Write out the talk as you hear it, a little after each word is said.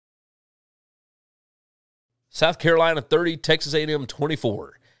South Carolina 30, Texas A&M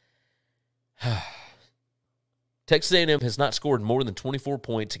 24. Texas A&M has not scored more than 24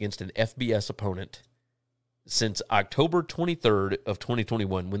 points against an FBS opponent since October 23rd of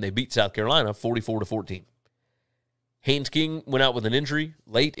 2021 when they beat South Carolina 44-14. Haynes King went out with an injury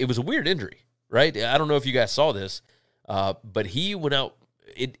late. It was a weird injury, right? I don't know if you guys saw this, but he went out.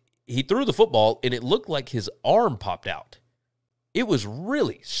 He threw the football, and it looked like his arm popped out. It was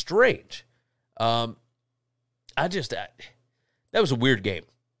really strange. That was a weird game.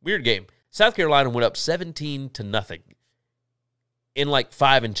 Weird game. South Carolina went up 17-0 in like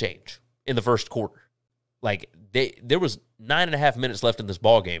 5 and change in the first quarter. Like there was 9.5 minutes left in this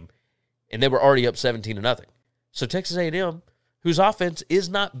ball game, and they were already up 17-0. So Texas A&M, whose offense is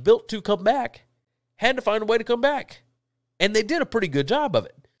not built to come back, had to find a way to come back, and they did a pretty good job of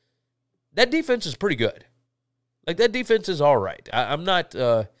it. That defense is pretty good. Like that defense is all right. I'm not,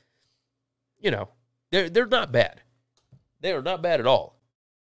 they're not bad. They are not bad at all.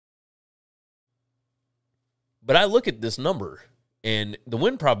 But I look at this number, and the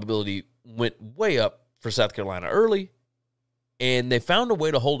win probability went way up for South Carolina early, and they found a way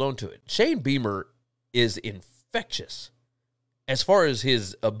to hold on to it. Shane Beamer is infectious as far as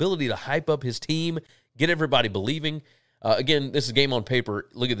his ability to hype up his team, get everybody believing. Again, this is game on paper.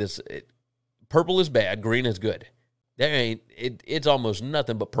 Look at this. Purple is bad. Green is good. It's almost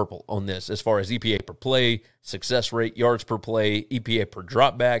nothing but purple on this as far as EPA per play, success rate, yards per play, EPA per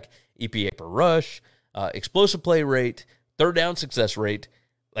dropback, EPA per rush, explosive play rate, third down success rate.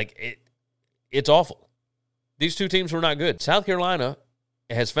 It's awful. These two teams were not good. South Carolina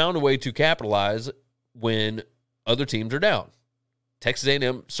has found a way to capitalize when other teams are down. Texas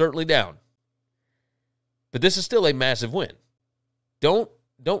A&M certainly down. But this is still a massive win. Don't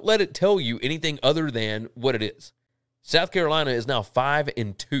let it tell you anything other than what it is. South Carolina is now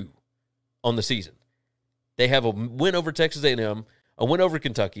 5-2 on the season. They have a win over Texas A&M, a win over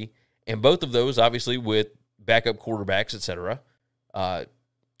Kentucky, and both of those, obviously, with backup quarterbacks, etc.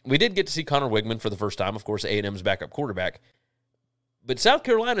 We did get to see Connor Wigman for the first time, of course, A&M's backup quarterback. But South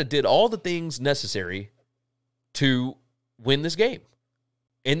Carolina did all the things necessary to win this game.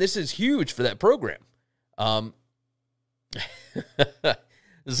 And this is huge for that program.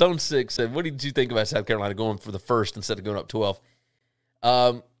 Zone 6 said, what did you think about South Carolina going for the first instead of going up 12?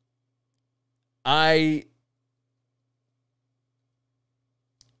 I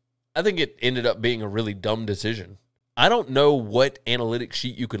think it ended up being a really dumb decision. I don't know what analytics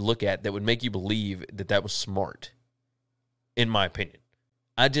sheet you could look at that would make you believe that that was smart, in my opinion.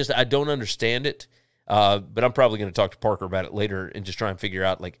 I don't understand it, but I'm probably going to talk to Parker about it later and just try and figure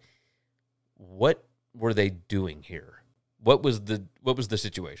out, what were they doing here? What was the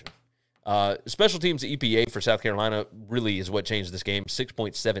situation? Special teams EPA for South Carolina really is what changed this game,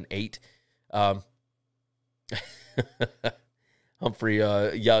 6.78. Humphrey,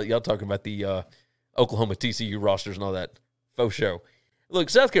 y'all talking about the Oklahoma TCU rosters and all that faux show. Look,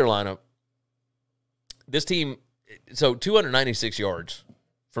 South Carolina, this team, so 296 yards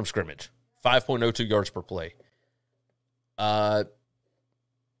from scrimmage, 5.02 yards per play. I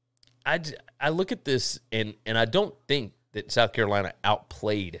look at this, and I don't think that South Carolina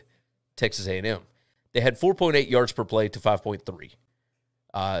outplayed Texas A&M. They had 4.8 yards per play to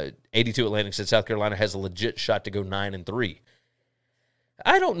 5.3. 82 Atlantic said South Carolina has a legit shot to go 9-3.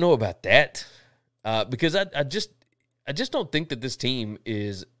 I don't know about that because I just don't think that this team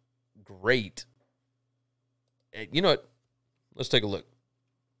is great. You know what? Let's take a look.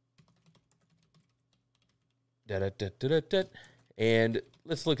 And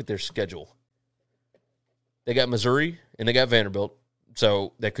let's look at their schedule. They got Missouri and they got Vanderbilt,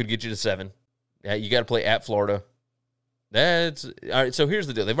 so that could get you to 7. You got to play at Florida. That's all right. So here's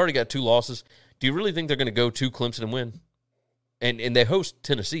the deal: they've already got 2 losses. Do you really think they're going to go to Clemson and win? And they host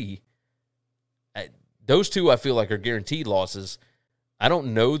Tennessee. Those 2 I feel like are guaranteed losses. I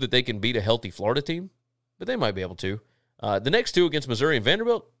don't know that they can beat a healthy Florida team, but they might be able to. The next 2 against Missouri and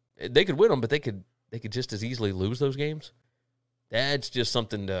Vanderbilt, they could win them, but they could just as easily lose those games. That's just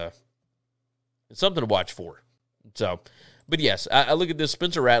something to watch for. So, but yes, I look at this.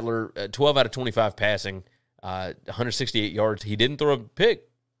 Spencer Rattler, 12 out of 25 passing, 168 yards. He didn't throw a pick,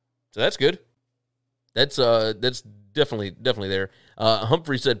 so that's good. That's definitely there.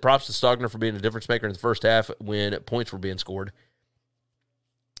 Humphrey said props to Stogner for being a difference maker in the first half when points were being scored.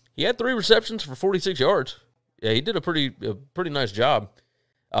 He had 3 receptions for 46 yards. Yeah, he did a pretty nice job.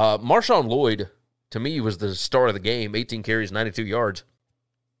 Marshawn Lloyd, to me, was the star of the game. 18 carries, 92 yards.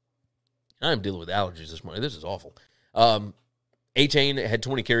 I'm dealing with allergies this morning. This is awful. A-Chain had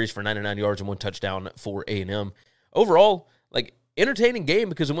 20 carries for 99 yards and 1 touchdown for A&M. Overall, entertaining game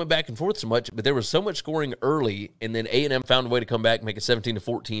because it went back and forth so much, but there was so much scoring early, and then A&M found a way to come back and make it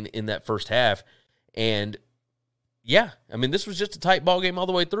 17-14 in that first half. And, yeah, I mean, this was just a tight ball game all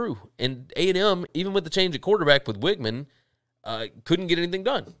the way through. And A&M, even with the change at quarterback with Wigman, couldn't get anything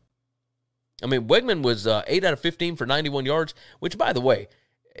done. I mean, Wigman was 8 out of 15 for 91 yards, which, by the way,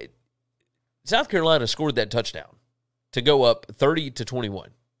 South Carolina scored that touchdown to go up 30-21.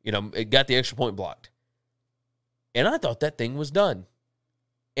 You know, it got the extra point blocked. And I thought that thing was done.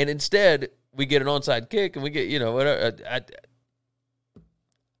 And instead, we get an onside kick, and we get, you know,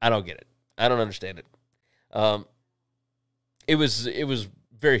 I don't get it. I don't understand it. It was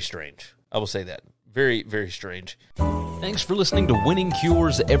very strange. I will say that. Very, very strange. Thanks for listening to Winning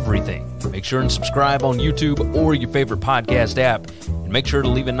Cures Everything. Make sure and subscribe on YouTube or your favorite podcast app. And make sure to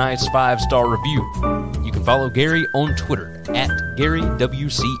leave a nice 5-star review. You can follow Gary on Twitter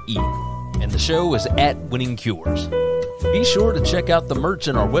 @GaryWCE. And the show is @Winning Cures. Be sure to check out the merch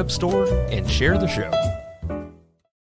in our web store and share the show.